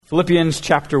Philippians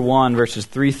chapter 1, verses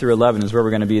 3 through 11 is where we're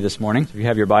going to be this morning. So if you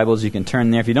have your Bibles, you can turn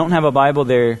there. If you don't have a Bible,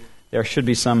 there should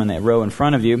be some in that row in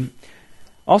front of you.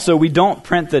 Also, we don't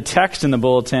print the text in the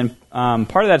bulletin.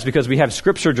 Part of that's because we have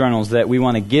scripture journals that we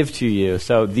want to give to you.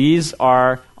 So these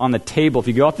are on the table. If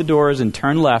you go out the doors and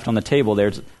turn left on the table,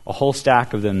 there's a whole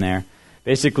stack of them there.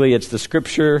 Basically, it's the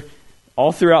scripture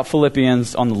all throughout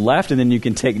Philippians on the left, and then you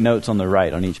can take notes on the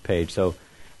right on each page. So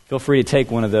feel free to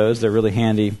take one of those. They're really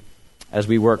handy as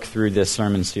we work through this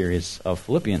sermon series of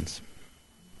Philippians.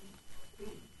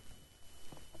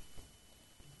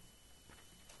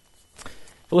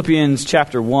 Philippians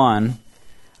chapter 1,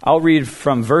 I'll read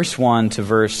from verse 1 to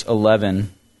verse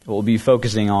 11. We'll be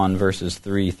focusing on verses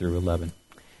 3 through 11.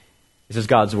 This is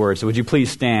God's Word, so would you please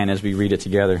stand as we read it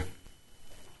together?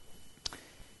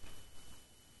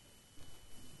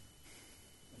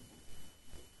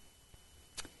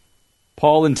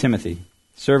 Paul and Timothy,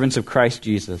 servants of Christ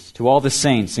Jesus, to all the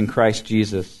saints in Christ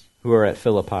Jesus who are at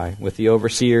Philippi, with the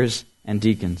overseers and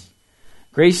deacons.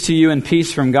 Grace to you and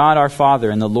peace from God our Father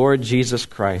and the Lord Jesus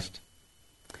Christ.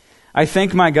 I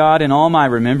thank my God in all my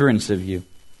remembrance of you,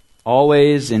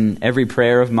 always in every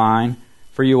prayer of mine,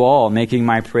 for you all, making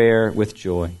my prayer with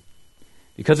joy,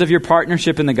 because of your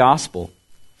partnership in the gospel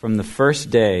from the first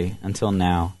day until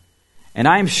now. And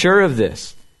I am sure of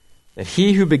this, that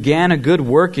he who began a good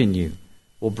work in you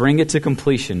will bring it to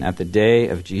completion at the day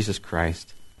of Jesus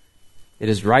Christ. It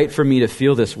is right for me to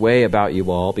feel this way about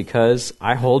you all, because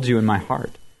I hold you in my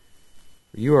heart.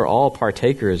 For you are all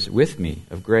partakers with me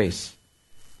of grace,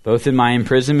 both in my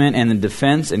imprisonment and the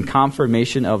defense and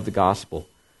confirmation of the gospel.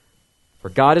 For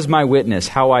God is my witness,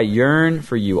 how I yearn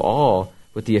for you all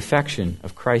with the affection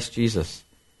of Christ Jesus.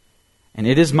 And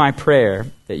it is my prayer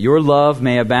that your love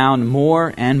may abound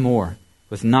more and more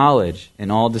with knowledge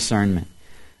and all discernment,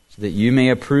 so that you may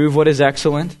approve what is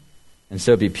excellent, and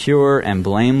so be pure and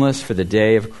blameless for the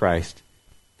day of Christ,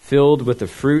 filled with the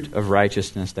fruit of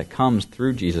righteousness that comes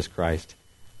through Jesus Christ,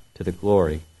 to the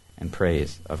glory and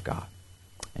praise of God.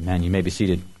 Amen. You may be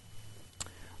seated.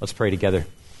 Let's pray together.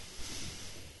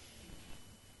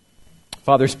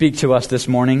 Father, speak to us this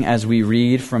morning as we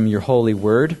read from your holy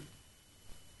word.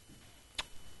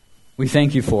 We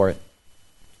thank you for it.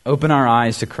 Open our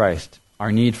eyes to Christ,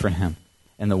 our need for him,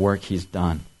 and the work he's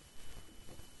done.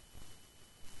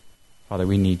 Father,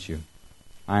 we need you.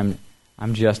 I'm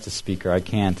just a speaker. I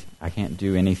can't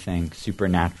do anything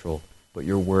supernatural, but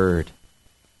your word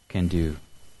can do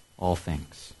all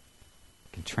things.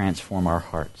 It can transform our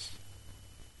hearts.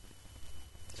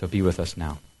 So be with us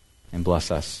now and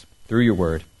bless us through your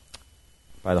word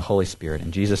by the Holy Spirit.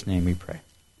 In Jesus' name we pray.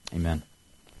 Amen.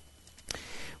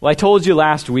 Well, I told you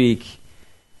last week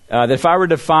that if I were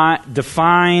to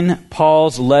define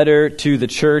Paul's letter to the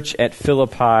church at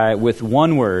Philippi with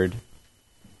one word,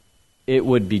 it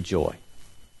would be joy.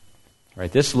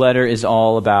 Right? This letter is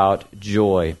all about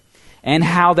joy and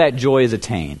how that joy is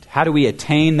attained. How do we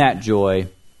attain that joy?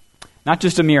 Not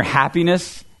just a mere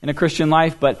happiness in a Christian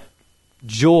life, but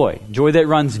joy. Joy that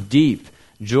runs deep.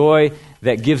 Joy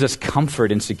that gives us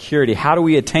comfort and security. How do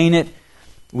we attain it?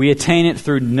 We attain it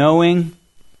through knowing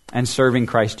and serving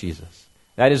Christ Jesus.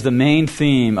 That is the main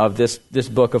theme of this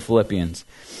book of Philippians.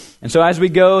 And so as we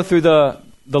go through the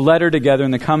letter together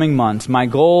in the coming months, my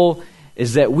goal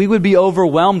is that we would be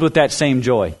overwhelmed with that same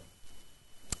joy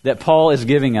that Paul is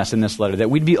giving us in this letter, that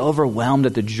we'd be overwhelmed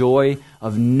at the joy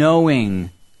of knowing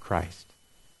Christ,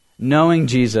 knowing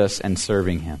Jesus and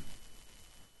serving him.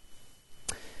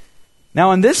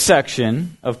 Now in this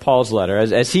section of Paul's letter,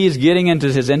 as he is getting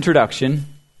into his introduction,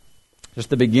 just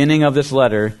the beginning of this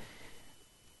letter,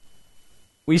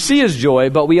 we see his joy,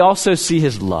 but we also see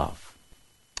his love.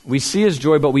 We see his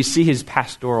joy, but we see his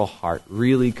pastoral heart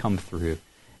really come through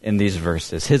in these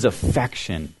verses. His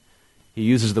affection. He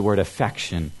uses the word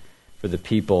affection for the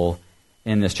people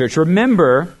in this church.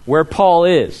 Remember where Paul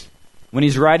is when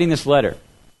he's writing this letter.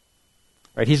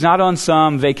 Right? He's not on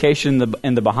some vacation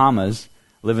in the Bahamas,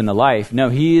 living the life. No,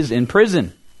 he is in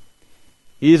prison.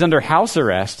 He is under house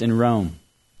arrest in Rome.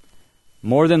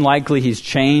 More than likely, he's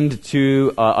chained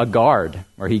to a guard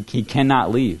where he cannot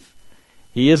leave.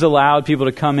 He is allowed people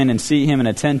to come in and see him and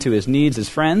attend to his needs as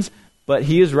friends, but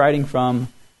he is writing from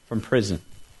prison.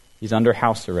 He's under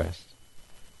house arrest.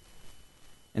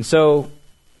 And so,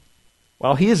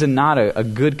 while he is in not a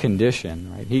good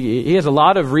condition, right? He has a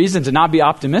lot of reason to not be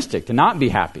optimistic, to not be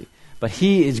happy, but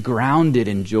he is grounded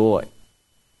in joy,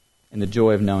 in the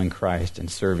joy of knowing Christ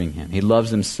and serving him. He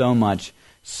loves them so much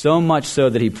so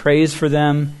that he prays for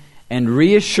them and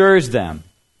reassures them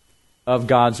of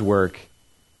God's work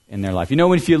in their life. You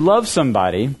know, if you love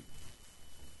somebody,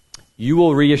 you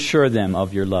will reassure them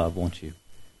of your love, won't you?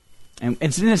 And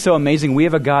isn't it so amazing? We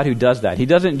have a God who does that. He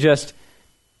doesn't just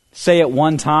say it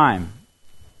one time.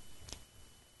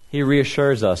 He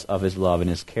reassures us of his love and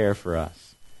his care for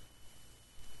us.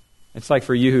 It's like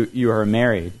for you who are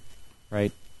married,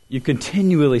 right? You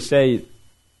continually say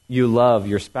you love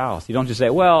your spouse. You don't just say,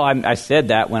 well, I said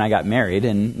that when I got married,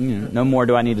 and no more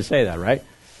do I need to say that, right?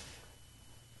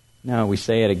 No, we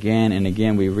say it again and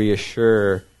again. We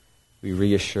reassure.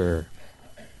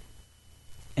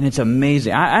 And it's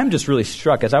amazing. I'm just really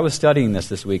struck, as I was studying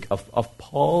this week, of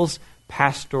Paul's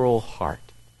pastoral heart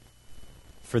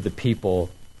for the people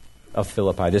of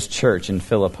Philippi, this church in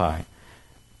Philippi.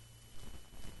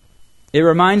 It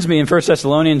reminds me in 1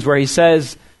 Thessalonians where he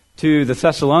says to the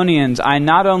Thessalonians, I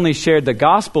not only shared the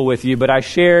gospel with you, but I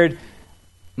shared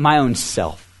my own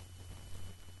self.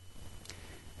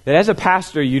 That as a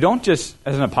pastor, you don't just,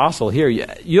 as an apostle here,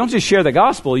 you don't just share the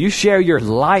gospel, you share your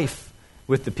life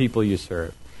with the people you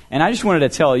serve. And I just wanted to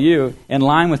tell you, in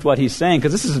line with what he's saying,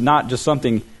 because this is not just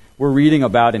something we're reading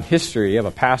about in history of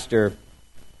a pastor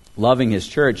loving his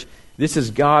church. This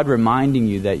is God reminding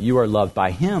you that you are loved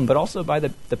by him, but also by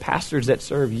the pastors that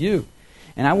serve you.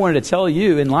 And I wanted to tell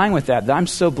you, in line with that I'm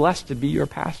so blessed to be your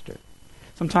pastor.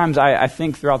 Sometimes I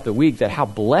think throughout the week that how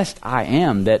blessed I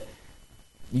am that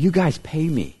you guys pay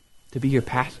me to be your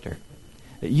pastor.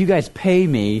 That you guys pay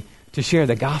me to share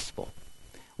the gospel.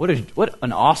 What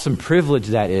an awesome privilege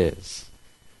that is,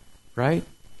 right?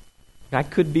 I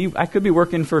could be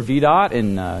working for VDOT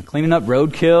and cleaning up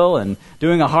roadkill and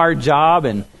doing a hard job,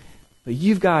 but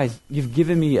you've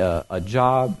given me a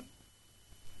job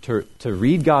to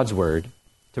read God's word,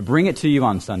 to bring it to you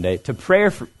on Sunday, to pray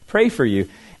for you,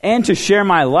 and to share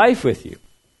my life with you.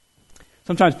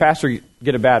 Sometimes pastors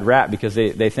get a bad rap because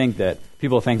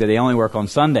people think that they only work on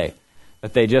Sunday.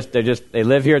 That they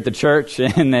live here at the church,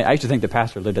 and I used to think the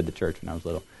pastor lived at the church when I was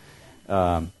little.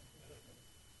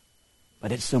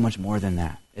 But it's so much more than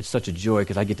that. It's such a joy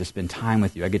because I get to spend time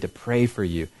with you. I get to pray for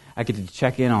you. I get to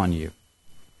check in on you.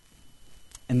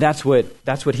 And that's what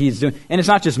he's doing. And it's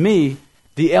not just me.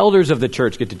 The elders of the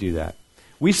church get to do that.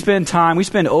 We spend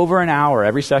over an hour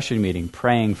every session meeting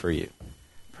praying for you,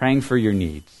 praying for your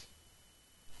needs,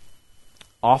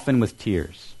 often with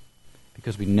tears,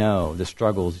 because we know the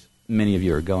struggles many of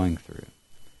you are going through.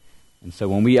 And so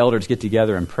when we elders get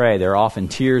together and pray, there are often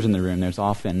tears in the room. There's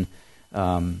often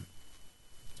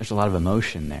there's a lot of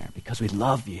emotion there because we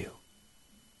love you.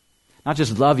 Not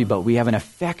just love you, but we have an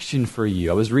affection for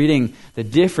you. I was reading the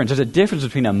difference. There's a difference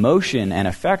between emotion and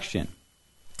affection.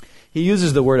 He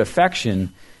uses the word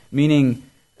affection, meaning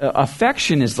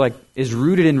affection is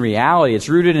rooted in reality. It's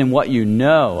rooted in what you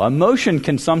know. Emotion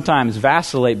can sometimes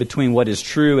vacillate between what is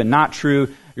true and not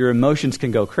true. Your emotions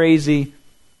can go crazy.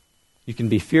 You can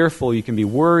be fearful. You can be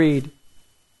worried.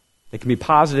 They can be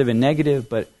positive and negative,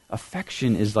 but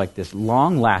affection is like this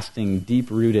long-lasting,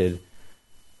 deep-rooted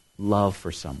love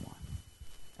for someone.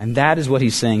 And that is what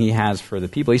he's saying he has for the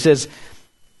people. He says,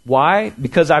 why?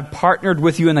 Because I've partnered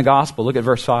with you in the gospel. Look at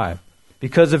verse 5.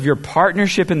 Because of your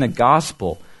partnership in the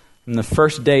gospel from the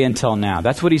first day until now.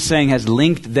 That's what he's saying has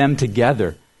linked them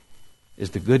together,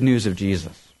 is the good news of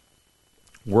Jesus.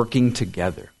 Working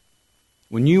together.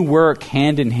 When you work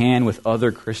hand in hand with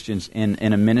other Christians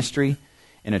in a ministry,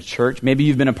 in a church, maybe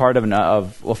you've been a part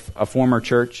of a former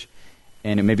church,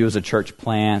 and maybe it was a church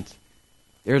plant.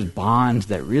 There's bonds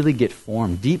that really get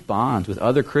formed, deep bonds with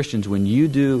other Christians when you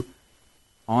do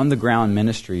on-the-ground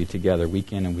ministry together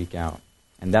week in and week out.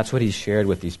 And that's what he's shared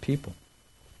with these people.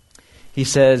 He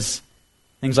says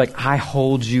things like, I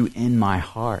hold you in my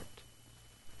heart.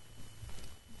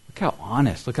 Look how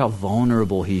honest, look how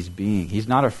vulnerable he's being. He's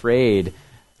not afraid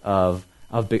of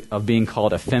being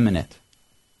called effeminate,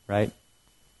 right?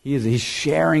 He's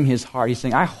sharing his heart. He's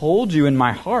saying, I hold you in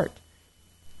my heart.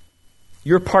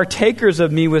 You're partakers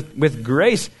of me with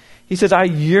grace. He says, I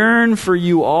yearn for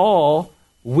you all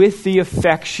with the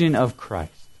affection of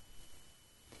Christ.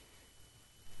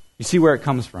 You see where it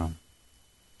comes from?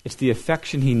 It's the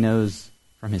affection he knows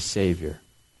from his Savior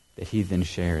that he then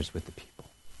shares with the people.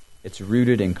 It's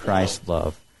rooted in Christ's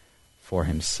love for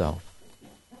himself.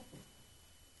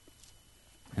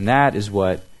 And that is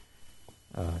what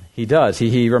he does.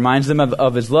 He reminds them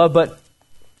of his love, but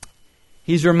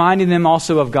he's reminding them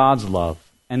also of God's love,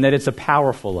 and that it's a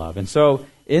powerful love. And so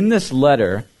in this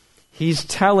letter, he's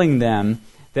telling them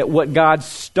that what God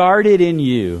started in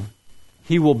you,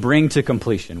 he will bring to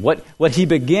completion. What he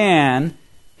began,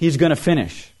 he's going to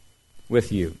finish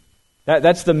with you.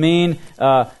 That's the main,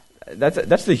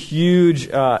 that's the huge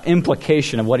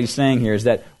implication of what he's saying here, is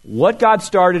that what God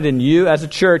started in you as a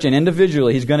church and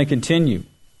individually, he's going to continue.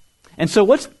 And so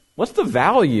what's the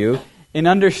value in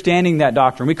understanding that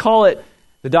doctrine? We call it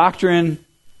the doctrine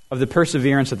of the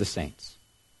perseverance of the saints.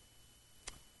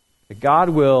 That God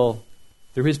will,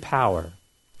 through his power,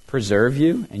 preserve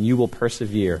you, and you will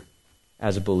persevere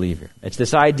as a believer. It's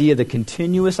this idea of the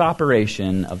continuous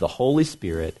operation of the Holy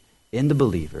Spirit in the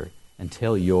believer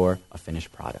until you're a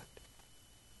finished product.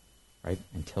 Right?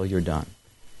 Until you're done.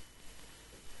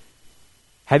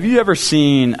 Have you ever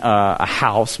seen a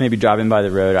house, maybe driving by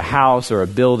the road, a house or a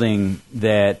building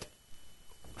that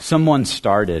someone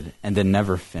started and then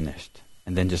never finished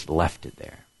and then just left it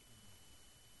there?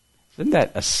 Isn't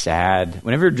that a sad,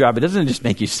 whenever you're driving, doesn't it just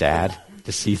make you sad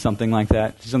to see something like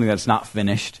that? To see something that's not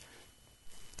finished?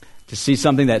 To see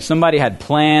something that somebody had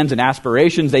plans and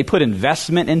aspirations, they put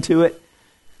investment into it,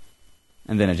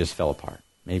 and then it just fell apart.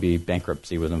 Maybe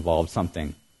bankruptcy was involved,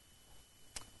 something.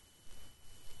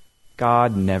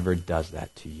 God never does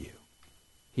that to you.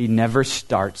 He never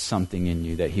starts something in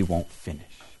you that he won't finish,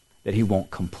 that he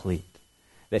won't complete,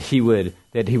 that he would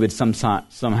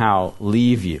somehow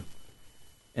leave you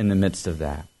in the midst of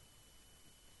that.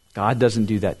 God doesn't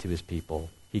do that to his people.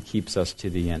 He keeps us to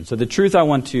the end. So the truth I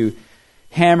want to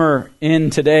hammer in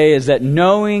today is that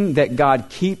knowing that God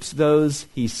keeps those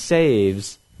he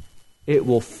saves, it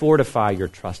will fortify your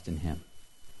trust in him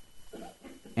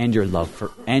and your love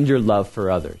for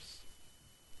others.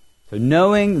 So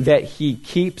knowing that he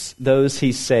keeps those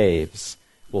he saves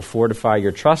will fortify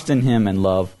your trust in him and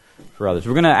love for others.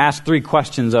 We're going to ask 3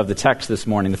 questions of the text this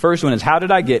morning. The first one is, how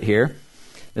did I get here?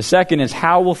 The second is,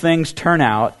 how will things turn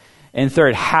out? And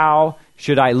third, how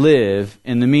should I live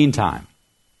in the meantime?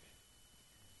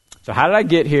 So how did I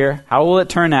get here? How will it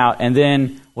turn out? And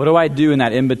then what do I do in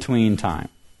that in-between time?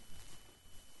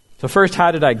 So first,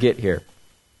 how did I get here?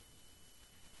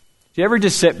 Do you ever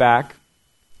just sit back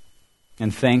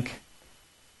and think,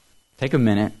 take a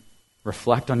minute,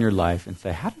 reflect on your life and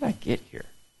say, how did I get here?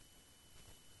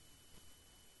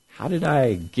 How did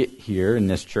I get here in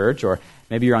this church? Or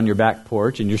maybe you're on your back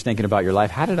porch and you're just thinking about your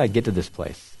life. How did I get to this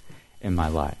place in my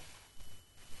life?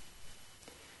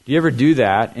 Do you ever do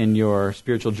that in your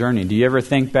spiritual journey? Do you ever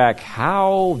think back,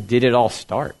 how did it all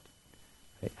start?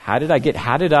 How did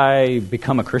I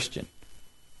become a Christian?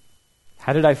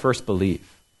 How did I first believe?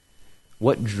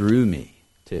 What drew me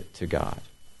to God?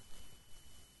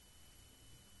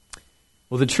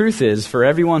 Well, the truth is, for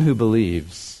everyone who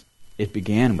believes, it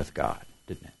began with God,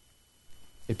 didn't it?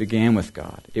 It began with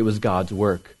God. It was God's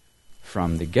work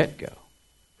from the get-go.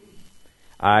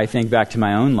 I think back to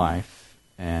my own life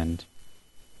and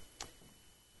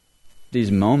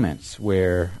these moments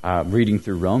where I'm reading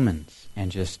through Romans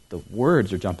and just the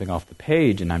words are jumping off the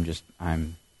page, and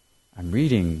I'm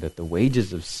reading that the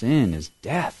wages of sin is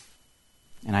death.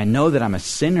 And I know that I'm a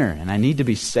sinner and I need to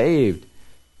be saved.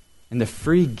 And the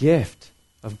free gift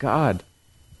of God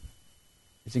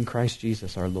is in Christ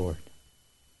Jesus our Lord.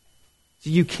 So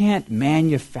you can't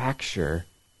manufacture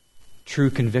true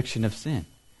conviction of sin.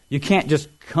 You can't just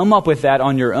come up with that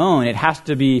on your own. It has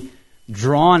to be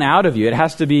drawn out of you. It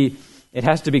has to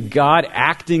be God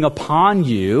acting upon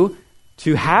you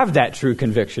to have that true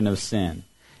conviction of sin.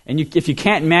 And if you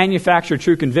can't manufacture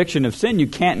true conviction of sin, you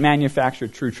can't manufacture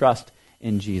true trust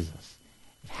in Jesus.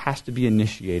 It has to be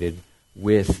initiated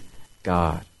with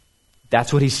God.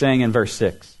 That's what he's saying in verse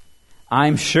 6.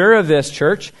 I'm sure of this,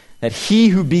 church, that he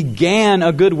who began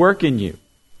a good work in you.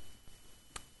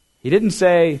 He didn't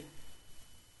say,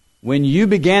 when you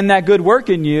began that good work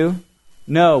in you.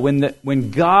 No,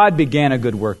 when God began a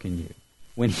good work in you.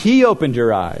 When he opened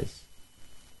your eyes.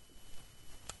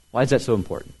 Why is that so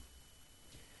important?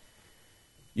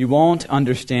 You won't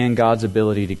understand God's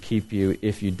ability to keep you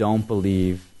if you don't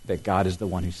believe that God is the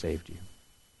one who saved you.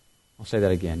 I'll say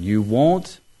that again. You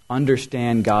won't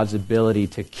understand God's ability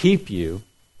to keep you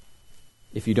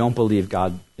if you don't believe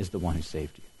God is the one who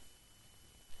saved you.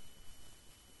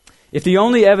 If the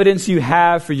only evidence you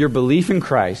have for your belief in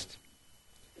Christ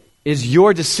is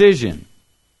your decision,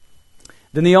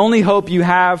 then the only hope you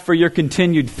have for your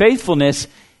continued faithfulness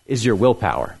is your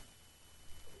willpower.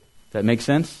 Does that make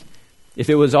sense? If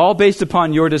it was all based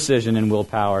upon your decision and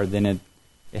willpower, then it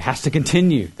has to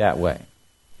continue that way.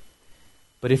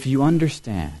 But if you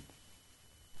understand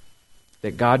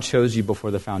that God chose you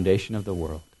before the foundation of the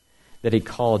world, that he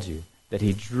called you, that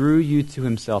he drew you to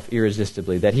himself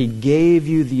irresistibly, that he gave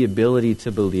you the ability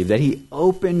to believe, that he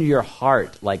opened your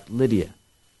heart like Lydia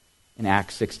in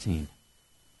Acts 16,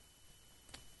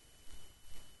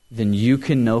 then you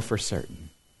can know for certain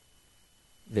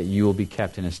that you will be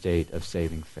kept in a state of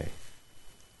saving faith.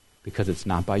 Because it's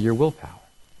not by your willpower,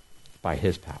 it's by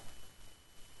his power.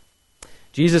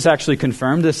 Jesus actually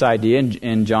confirmed this idea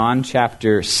in John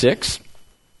chapter 6,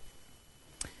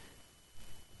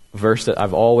 a verse that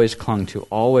I've always clung to,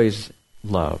 always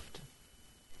loved.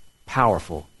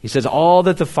 Powerful. He says, all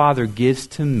that the Father gives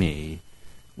to me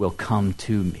will come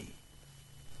to me.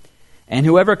 And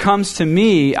whoever comes to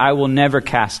me, I will never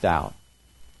cast out.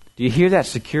 Do you hear that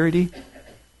security?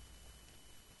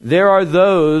 There are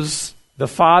those the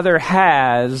Father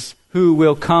has who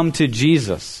will come to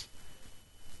Jesus.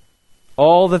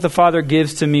 All that the Father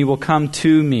gives to me will come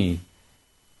to me.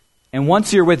 And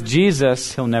once you're with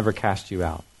Jesus, He'll never cast you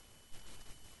out.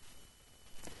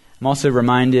 I'm also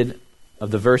reminded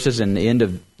of the verses in the end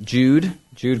of Jude.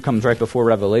 Jude comes right before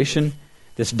Revelation.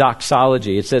 This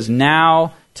doxology. It says,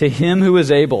 now to Him who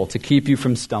is able to keep you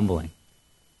from stumbling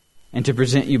and to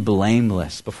present you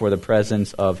blameless before the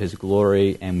presence of His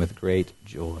glory and with great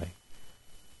joy.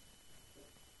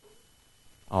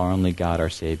 Our only God, our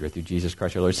Savior, through Jesus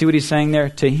Christ our Lord. See what he's saying there?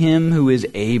 To Him who is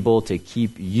able to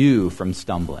keep you from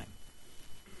stumbling.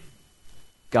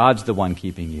 God's the one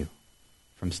keeping you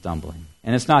from stumbling.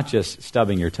 And it's not just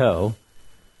stubbing your toe.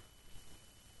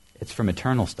 It's from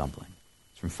eternal stumbling.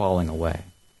 It's from falling away.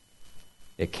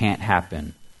 It can't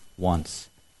happen once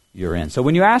you're in. So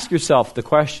when you ask yourself the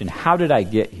question, how did I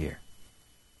get here?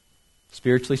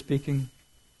 Spiritually speaking,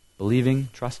 believing,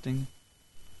 trusting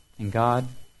in God,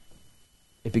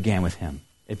 it began with Him.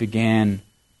 It began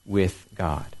with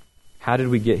God. How did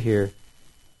we get here?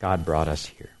 God brought us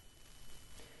here.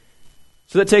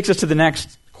 So that takes us to the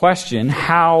next question.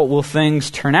 How will things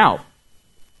turn out?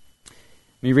 Let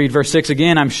me read verse 6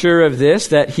 again. I'm sure of this,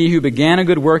 that He who began a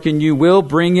good work in you will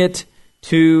bring it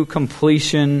to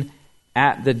completion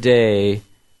at the day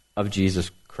of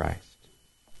Jesus Christ.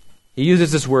 He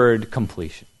uses this word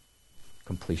completion.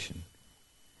 Completion.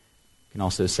 You can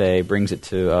also say brings it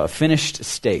to a finished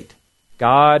state.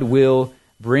 God will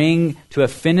bring to a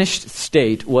finished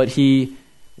state what He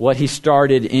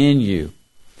started in you.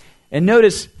 And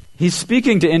notice, He's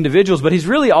speaking to individuals, but He's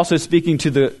really also speaking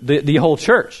to the whole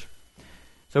church.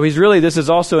 So this is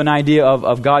also an idea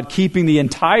of God keeping the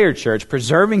entire church,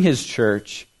 preserving His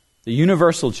church, the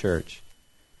universal church,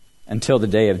 until the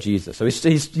day of Jesus. So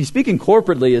he's speaking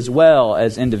corporately as well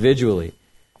as individually.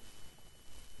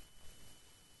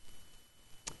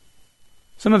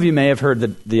 Some of you may have heard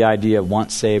the idea of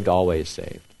once saved, always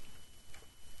saved.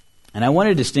 And I want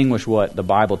to distinguish what the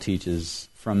Bible teaches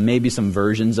from maybe some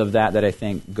versions of that I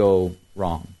think go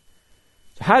wrong.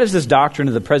 So how does this doctrine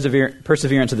of the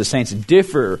perseverance of the saints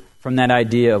differ from that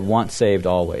idea of once saved,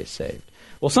 always saved?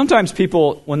 Well, sometimes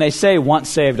people, when they say once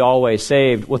saved, always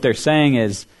saved, what they're saying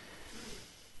is,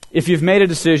 if you've made a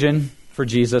decision for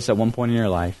Jesus at one point in your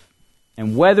life,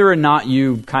 and whether or not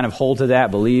you kind of hold to that,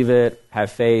 believe it,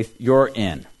 have faith, you're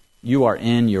in. You are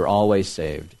in, you're always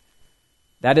saved.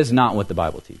 That is not what the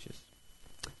Bible teaches.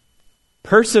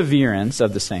 Perseverance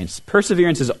of the saints.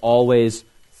 Perseverance is always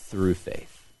through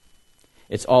faith.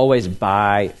 It's always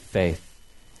by faith.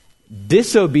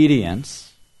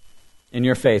 Disobedience in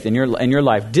your faith, in your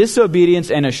life, disobedience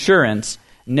and assurance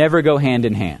never go hand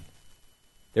in hand.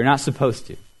 They're not supposed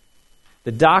to.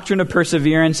 The doctrine of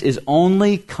perseverance is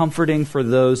only comforting for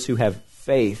those who have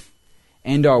faith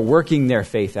and are working their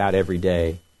faith out every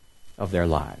day of their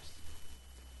lives.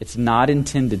 It's not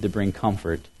intended to bring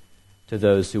comfort to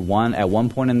those who at one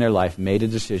point in their life made a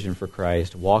decision for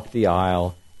Christ, walked the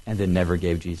aisle, and then never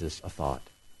gave Jesus a thought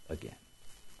again.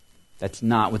 That's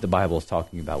not what the Bible is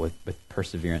talking about with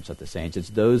perseverance of the saints. It's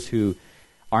those who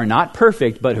are not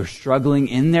perfect, but who are struggling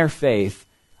in their faith,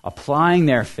 applying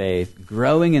their faith,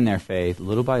 growing in their faith,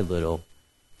 little by little,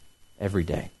 every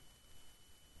day.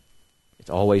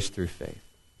 It's always through faith.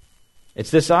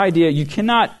 It's this idea, you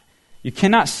cannot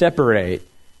separate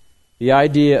the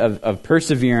idea of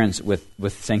perseverance with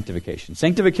sanctification.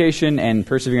 Sanctification and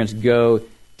perseverance go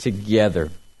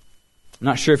together. I'm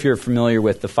not sure if you're familiar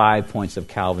with the 5 points of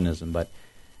Calvinism, but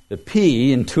the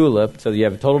P in TULIP, so you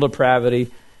have total depravity,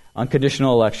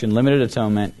 unconditional election, limited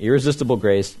atonement, irresistible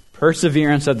grace,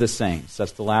 perseverance of the saints.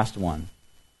 That's the last one.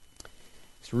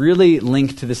 It's really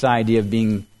linked to this idea of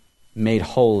being made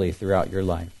holy throughout your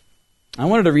life. I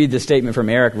wanted to read this statement from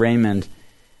Eric Raymond. I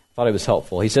thought it was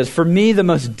helpful. He says, "For me, the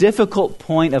most difficult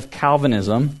point of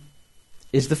Calvinism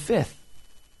is the 5th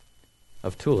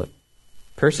of TULIP,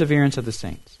 perseverance of the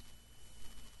saints.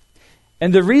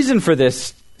 And the reason for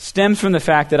this stems from the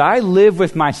fact that I live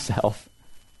with myself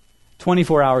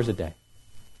 24 hours a day."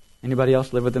 Anybody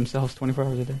else live with themselves 24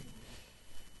 hours a day?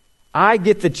 I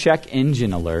get the check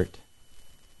engine alert,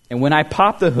 and when I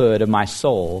pop the hood of my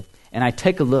soul and I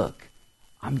take a look,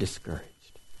 I'm discouraged.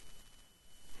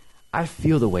 I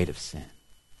feel the weight of sin.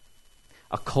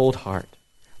 A cold heart,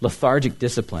 lethargic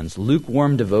disciplines,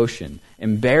 lukewarm devotion,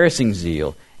 embarrassing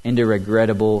zeal, and a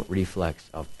regrettable reflex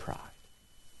of pride.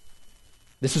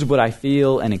 This is what I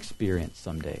feel and experience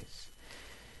some days.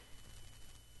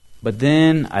 But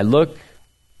then I look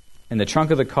in the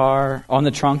trunk of the car, on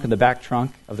the trunk, in the back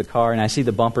trunk of the car, and I see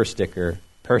the bumper sticker,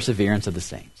 Perseverance of the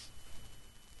Saints.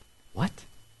 What?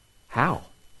 How?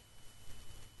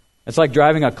 It's like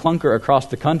driving a clunker across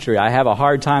the country. I have a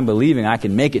hard time believing I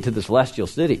can make it to the celestial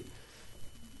city.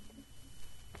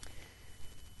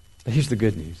 But here's the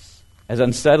good news. As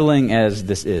unsettling as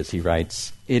this is, he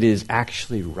writes, it is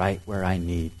actually right where I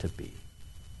need to be.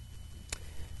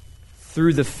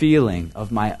 Through the feeling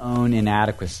of my own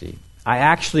inadequacy, I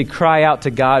actually cry out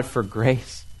to God for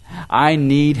grace. I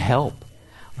need help.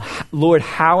 Lord,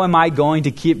 how am I going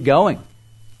to keep going?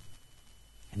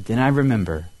 And then I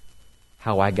remember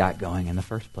how I got going in the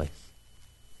first place.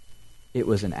 It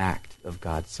was an act of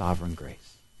God's sovereign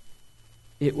grace.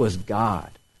 It was God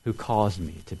who caused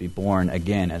me to be born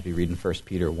again, as we read in 1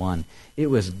 Peter 1. It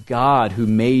was God who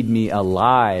made me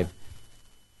alive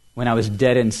when I was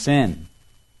dead in sin.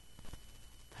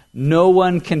 No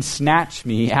one can snatch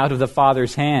me out of the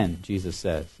Father's hand, Jesus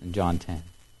says in John 10.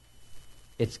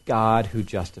 It's God who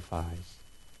justifies.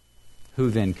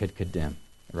 Who then could condemn?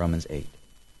 Romans 8.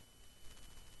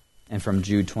 And from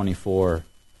Jude 24,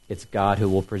 it's God who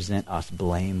will present us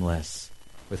blameless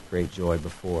with great joy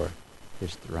before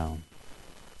his throne.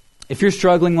 If you're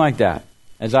struggling like that,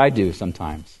 as I do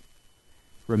sometimes,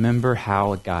 remember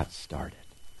how it got started.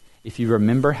 If you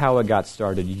remember how it got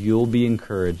started, you'll be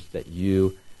encouraged that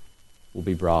you will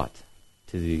be brought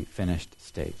to the finished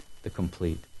state, the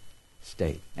complete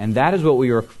state. And that is what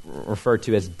we refer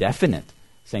to as definite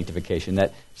sanctification.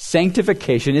 That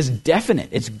sanctification is definite.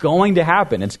 It's going to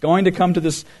happen. It's going to come to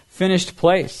this finished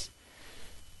place.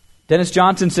 Dennis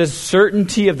Johnson says,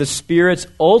 certainty of the Spirit's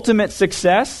ultimate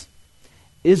success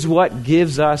is what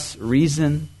gives us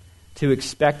reason to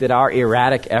expect that our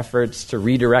erratic efforts to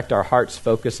redirect our heart's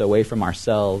focus away from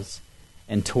ourselves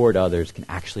and toward others can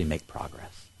actually make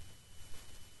progress.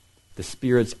 The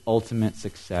Spirit's ultimate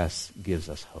success gives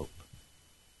us hope.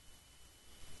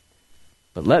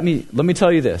 But let me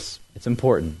tell you this. It's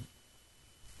important.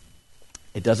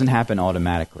 It doesn't happen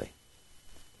automatically.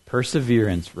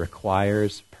 Perseverance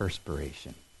requires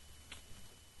perspiration.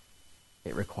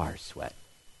 It requires sweat.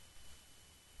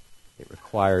 It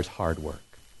requires hard work.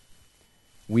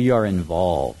 We are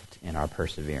involved in our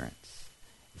perseverance.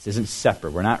 This isn't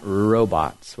separate. We're not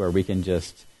robots where we can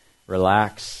just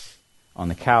relax on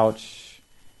the couch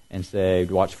and say,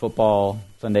 watch football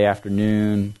Sunday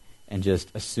afternoon and just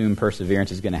assume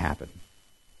perseverance is going to happen.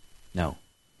 No,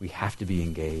 we have to be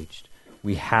engaged.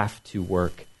 We have to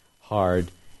work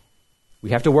hard. We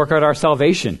have to work out our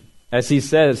salvation. As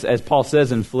Paul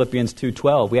says in Philippians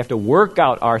 2:12, we have to work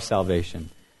out our salvation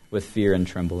with fear and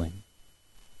trembling.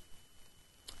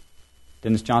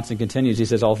 Dennis Johnson continues, he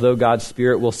says, although God's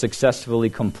Spirit will successfully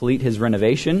complete his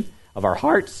renovation of our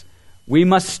hearts, we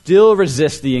must still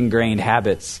resist the ingrained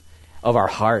habits of our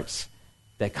hearts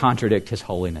that contradict his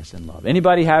holiness and love.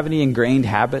 Anybody have any ingrained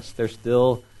habits they're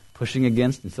still pushing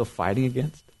against and still fighting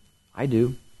against? I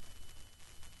do.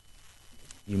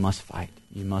 You must fight.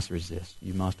 You must resist.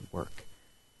 You must work.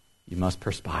 You must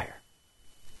perspire.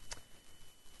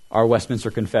 Our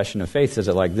Westminster Confession of Faith says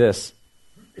it like this.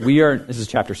 This is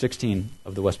chapter 16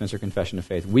 of the Westminster Confession of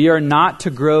Faith. We are not to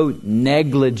grow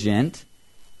negligent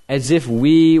as if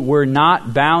we were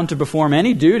not bound to perform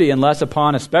any duty unless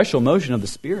upon a special motion of the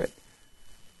Spirit.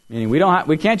 Meaning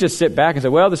we can't just sit back and say,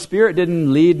 well, the Spirit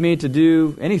didn't lead me to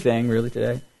do anything really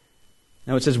today.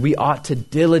 No, it says we ought to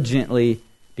diligently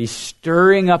be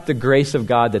stirring up the grace of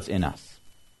God that's in us.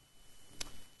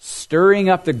 Stirring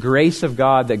up the grace of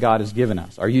God that God has given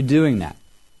us. Are you doing that?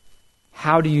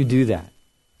 How do you do that?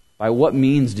 By what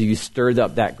means do you stir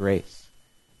up that grace?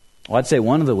 Well, I'd say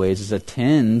one of the ways is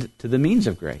attend to the means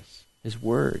of grace. His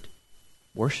word,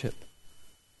 worship,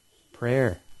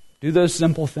 prayer. Do those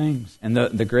simple things, and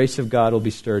the grace of God will be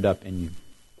stirred up in you.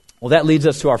 Well, that leads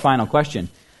us to our final question.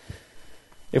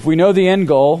 If we know the end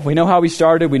goal, we know how we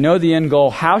started, we know the end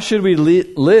goal, how should we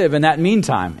live in that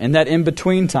meantime, in that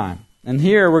in-between time? And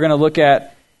here we're going to look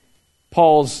at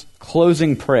Paul's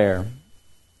closing prayer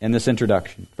in this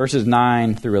introduction, verses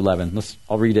 9 through 11.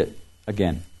 I'll read it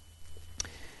again.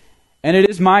 And it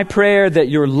is my prayer that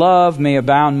your love may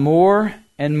abound more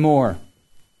and more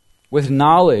with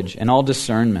knowledge and all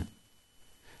discernment,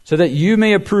 so that you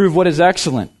may approve what is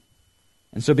excellent,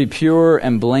 and so be pure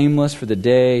and blameless for the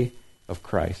day of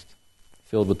Christ,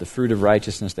 filled with the fruit of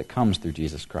righteousness that comes through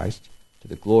Jesus Christ, to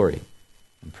the glory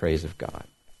and praise of God.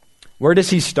 Where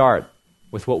does he start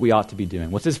with what we ought to be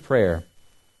doing? What's his prayer?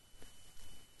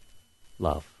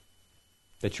 Love.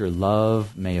 That your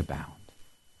love may abound.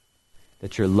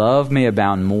 That your love may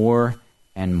abound more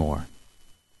and more.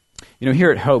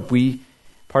 Here at Hope,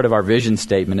 part of our vision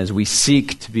statement is we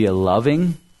seek to be a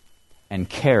loving and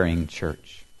caring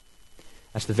church.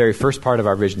 That's the very first part of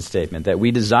our vision statement, that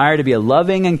we desire to be a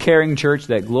loving and caring church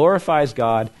that glorifies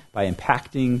God by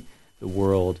impacting the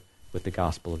world with the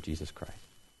gospel of Jesus Christ.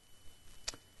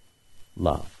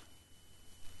 Love.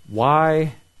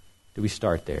 Why do we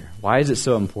start there? Why is it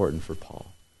so important for Paul?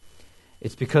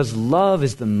 It's because love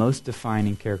is the most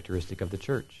defining characteristic of the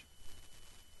church.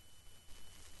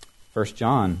 1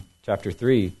 John chapter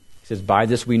 3 says, "By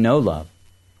this we know love,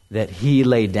 that he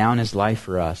laid down his life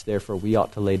for us. Therefore we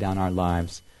ought to lay down our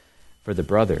lives for the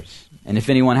brothers. And if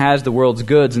anyone has the world's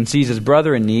goods and sees his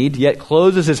brother in need, yet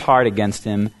closes his heart against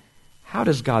him, how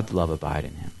does God's love abide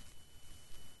in him?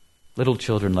 Little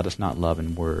children, let us not love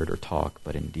in word or talk,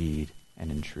 but in deed and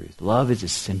in truth." Love is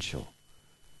essential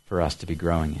for us to be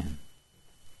growing in.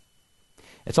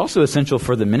 It's also essential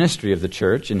for the ministry of the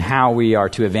church and how we are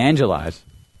to evangelize.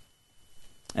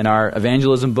 In our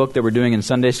evangelism book that we're doing in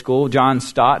Sunday school, John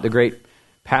Stott, the great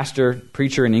pastor,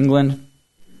 preacher in England,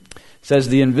 says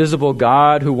the invisible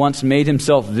God who once made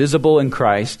himself visible in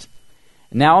Christ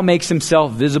now makes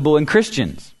himself visible in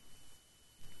Christians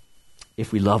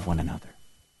if we love one another.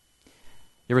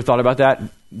 You ever thought about that?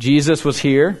 Jesus was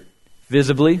here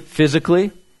visibly,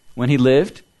 physically, when he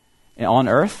lived on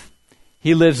earth.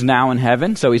 He lives now in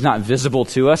heaven, so he's not visible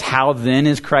to us. How then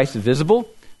is Christ visible?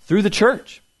 Through the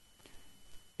church.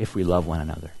 If we love one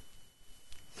another.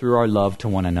 Through our love to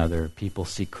one another, people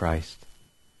see Christ.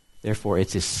 Therefore,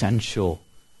 it's essential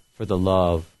for the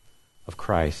love of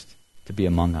Christ to be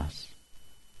among us.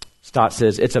 Stott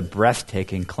says it's a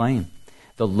breathtaking claim.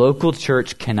 The local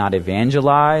church cannot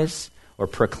evangelize or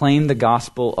proclaim the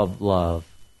gospel of love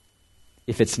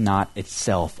if it's not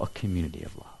itself a community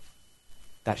of love.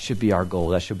 That should be our goal.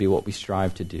 That should be what we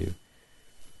strive to do.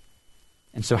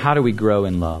 And so how do we grow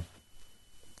in love?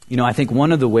 I think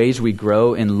one of the ways we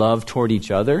grow in love toward each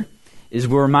other is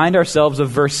we remind ourselves of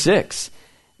verse 6,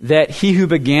 that he who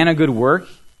began a good work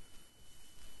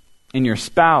in your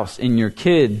spouse, in your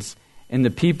kids, in the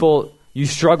people you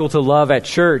struggle to love at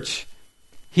church,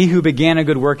 he who began a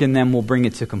good work in them will bring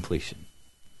it to completion.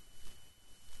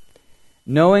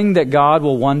 Knowing that God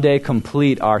will one day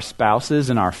complete our spouses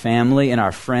and our family and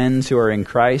our friends who are in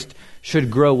Christ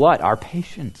should grow what? Our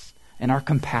patience and our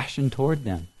compassion toward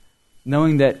them.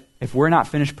 Knowing that if we're not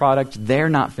finished products, they're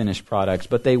not finished products,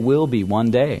 but they will be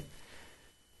one day.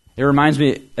 It reminds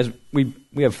me, as we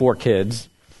have 4 kids,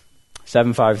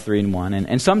 7, 5, 3, and 1,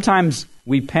 and sometimes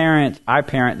I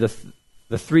parent the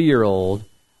 3-year-old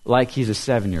like he's a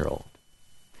 7-year-old.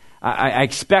 I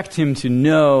expect him to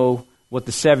know what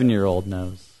the 7-year-old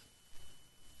knows.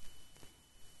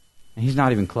 And he's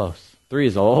not even close. 3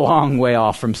 is a long way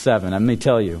off from 7, let me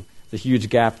tell you. There's a huge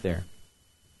gap there.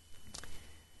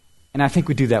 And I think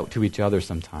we do that to each other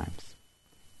sometimes,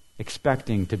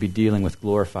 expecting to be dealing with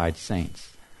glorified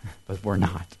saints, but we're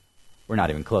not. We're not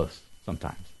even close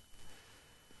sometimes.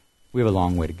 We have a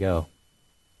long way to go,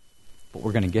 but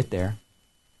we're going to get there,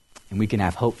 and we can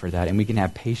have hope for that, and we can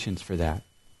have patience for that.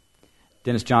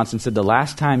 Dennis Johnson said, the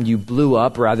last time you blew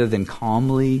up rather than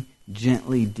calmly,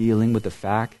 gently dealing with the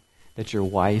fact that your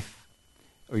wife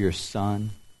or your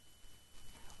son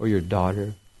or your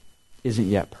daughter isn't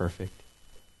yet perfect,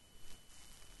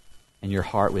 and your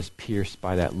heart was pierced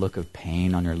by that look of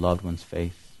pain on your loved one's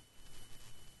face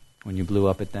when you blew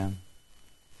up at them.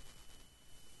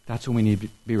 That's when we need to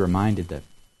be reminded that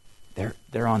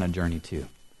they're on a journey too.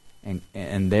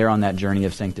 And they're on that journey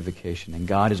of sanctification. And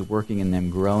God is working in them,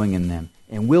 growing in them.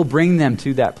 And will bring them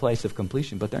to that place of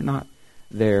completion. But they're not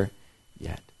there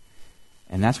yet.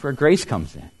 And that's where grace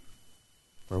comes in.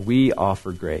 Where we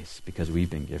offer grace because we've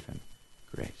been given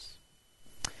grace.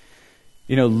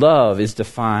 Love is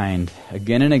defined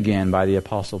again and again by the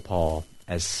Apostle Paul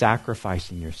as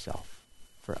sacrificing yourself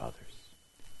for others.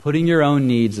 Putting your own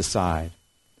needs aside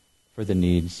for the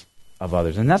needs of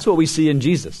others. And that's what we see in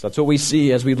Jesus. That's what we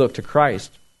see as we look to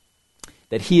Christ.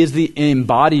 That he is the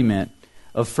embodiment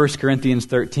of 1 Corinthians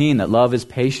 13, that love is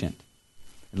patient,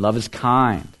 and love is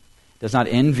kind, does not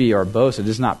envy or boast, it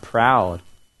is not proud.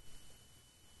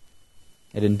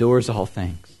 It endures all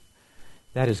things.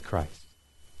 That is Christ.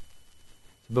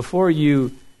 Before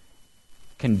you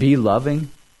can be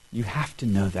loving, you have to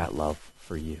know that love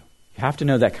for you. You have to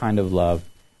know that kind of love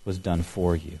was done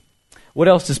for you. What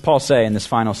else does Paul say in this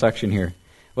final section here?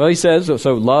 Well, he says,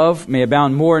 so love may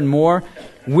abound more and more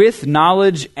with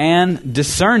knowledge and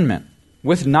discernment.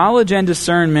 With knowledge and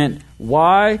discernment.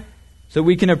 Why? So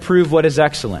we can approve what is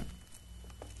excellent.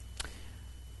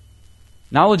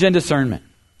 Knowledge and discernment.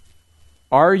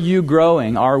 Are you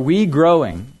growing? Are we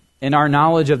growing in our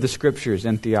knowledge of the Scriptures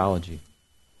and theology?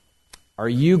 Are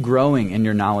you growing in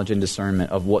your knowledge and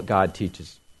discernment of what God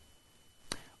teaches?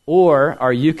 Or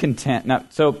are you content? Now,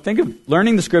 so think of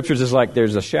learning the Scriptures as like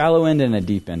there's a shallow end and a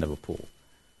deep end of a pool.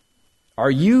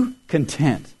 Are you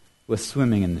content with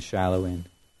swimming in the shallow end?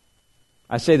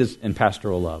 I say this in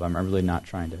pastoral love. I'm really not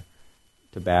trying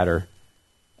to batter.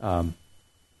 But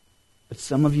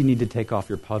some of you need to take off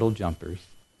your puddle jumpers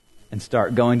and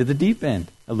start going to the deep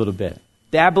end a little bit.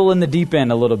 Dabble in the deep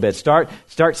end a little bit. Start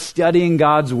studying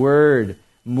God's Word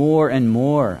more and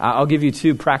more. I'll give you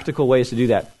 2 practical ways to do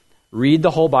that. Read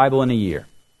the whole Bible in a year.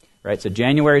 Right? So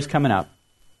January's coming up.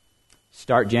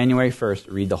 Start January 1st.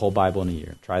 Read the whole Bible in a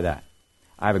year. Try that.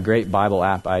 I have a great Bible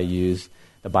app I use,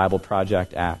 the Bible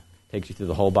Project app. Takes you through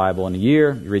the whole Bible in a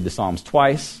year. You read the Psalms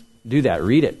twice. Do that.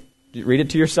 Read it. Read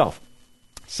it to yourself.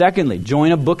 Secondly,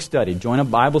 join a book study. Join a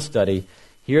Bible study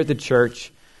here at the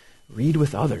church. Read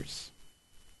with others.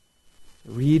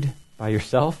 Read by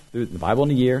yourself through the Bible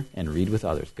in a year and read with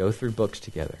others. Go through books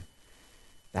together.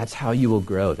 That's how you will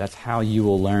grow. That's how you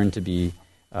will learn to be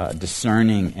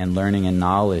discerning and learning in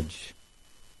knowledge.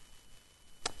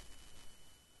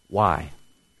 Why?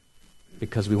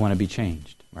 Because we want to be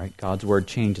changed, right? God's Word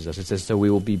changes us. It says, so we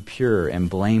will be pure and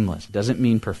blameless. It doesn't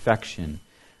mean perfection,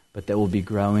 but that we'll be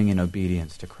growing in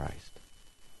obedience to Christ.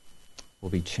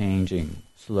 We'll be changing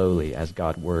slowly as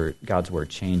God's Word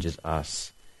changes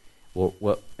us.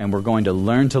 And we're going to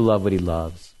learn to love what He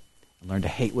loves, and learn to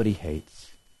hate what He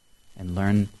hates, and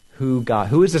learn who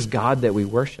is this God that we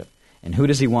worship, and who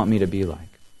does He want me to be like.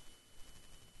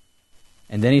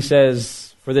 And then He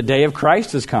says, for the day of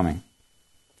Christ is coming.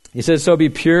 He says, so be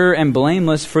pure and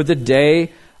blameless for the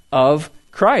day of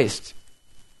Christ.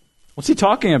 What's He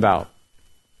talking about?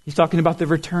 He's talking about the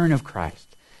return of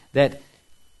Christ. That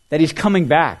He's coming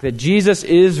back. That Jesus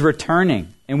is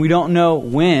returning. And we don't know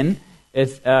when.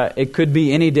 It could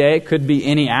be any day. It could be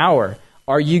any hour.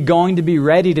 Are you going to be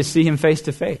ready to see Him face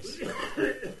to face?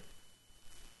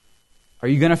 Are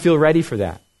you going to feel ready for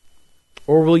that?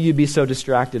 Or will you be so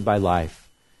distracted by life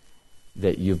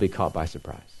that you'll be caught by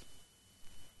surprise?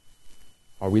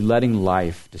 Are we letting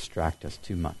life distract us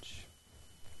too much?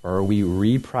 Or are we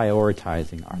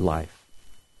reprioritizing our life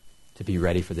to be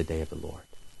ready for the day of the Lord?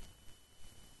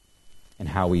 And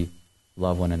how we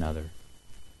love one another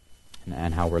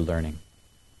and how we're learning.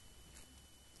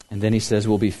 And then he says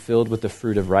we'll be filled with the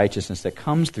fruit of righteousness that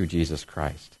comes through Jesus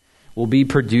Christ. We'll be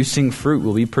producing fruit.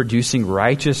 We'll be producing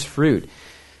righteous fruit.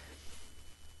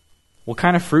 What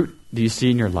kind of fruit do you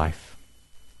see in your life?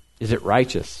 Is it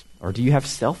righteous? Or do you have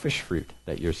selfish fruit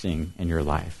that you're seeing in your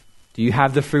life? Do you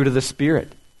have the fruit of the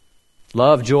Spirit?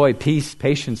 Love, joy, peace,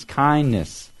 patience,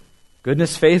 kindness,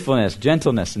 goodness, faithfulness,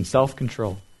 gentleness, and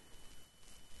self-control.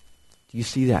 Do you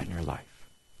see that in your life?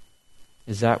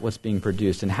 Is that what's being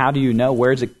produced? And how do you know?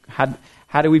 Where is it?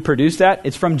 How do we produce that?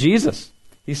 It's from Jesus.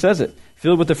 He says it.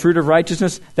 Filled with the fruit of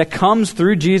righteousness that comes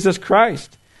through Jesus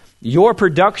Christ. Your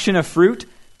production of fruit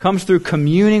comes through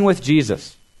communing with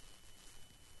Jesus.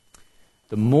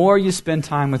 The more you spend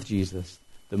time with Jesus,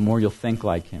 the more you'll think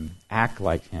like Him, act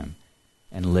like Him,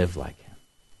 and live like Him.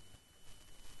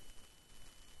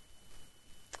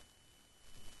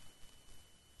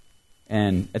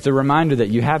 And it's a reminder that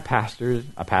you have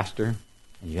a pastor,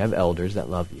 and you have elders that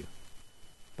love you.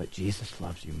 But Jesus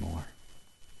loves you more.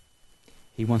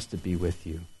 He wants to be with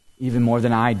you, even more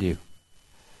than I do.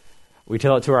 We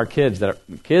tell it to our kids, that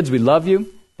kids, we love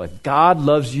you, but God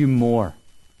loves you more.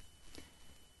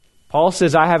 Paul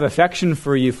says, I have affection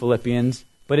for you, Philippians,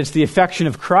 but it's the affection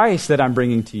of Christ that I'm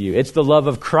bringing to you. It's the love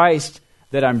of Christ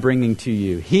that I'm bringing to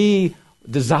you. He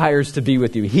desires to be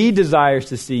with you. He desires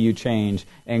to see you change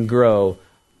and grow.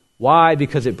 Why?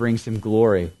 Because it brings Him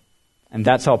glory. And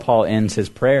that's how Paul ends his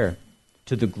prayer,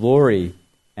 to the glory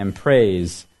and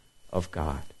praise of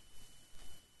God.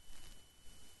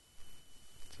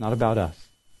 It's not about us.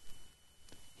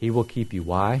 He will keep you.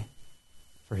 Why?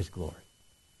 For His glory.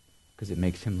 Because it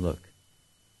makes Him look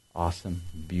awesome,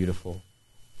 beautiful,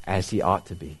 as He ought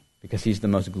to be. Because He's the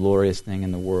most glorious thing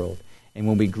in the world. And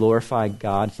when we glorify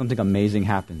God, something amazing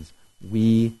happens.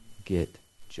 We get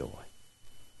joy.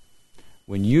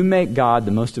 When you make God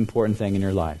the most important thing in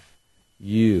your life,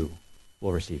 you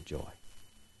will receive joy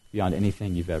beyond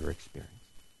anything you've ever experienced.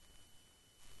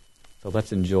 So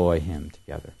let's enjoy Him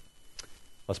together.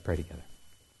 Let's pray together.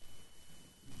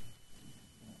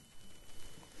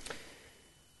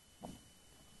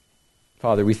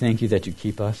 Father, we thank You that You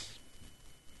keep us.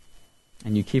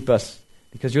 And You keep us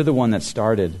because You're the one that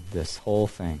started this whole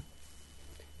thing.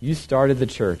 You started the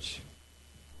church.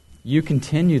 You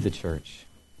continue the church.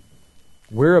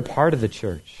 We're a part of the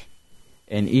church.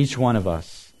 And each one of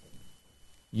us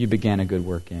you began a good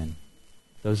work in,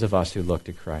 those of us who look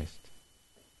to Christ.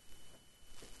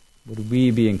 Would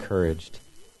we be encouraged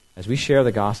as we share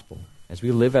the gospel, as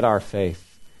we live at our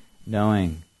faith,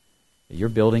 knowing that you're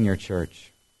building your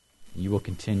church, and you will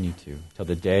continue to till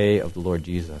the day of the Lord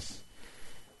Jesus,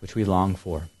 which we long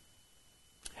for.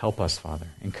 Help us, Father.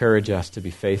 Encourage us to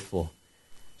be faithful,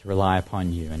 to rely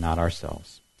upon you and not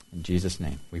ourselves. In Jesus'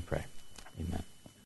 name we pray. Amen.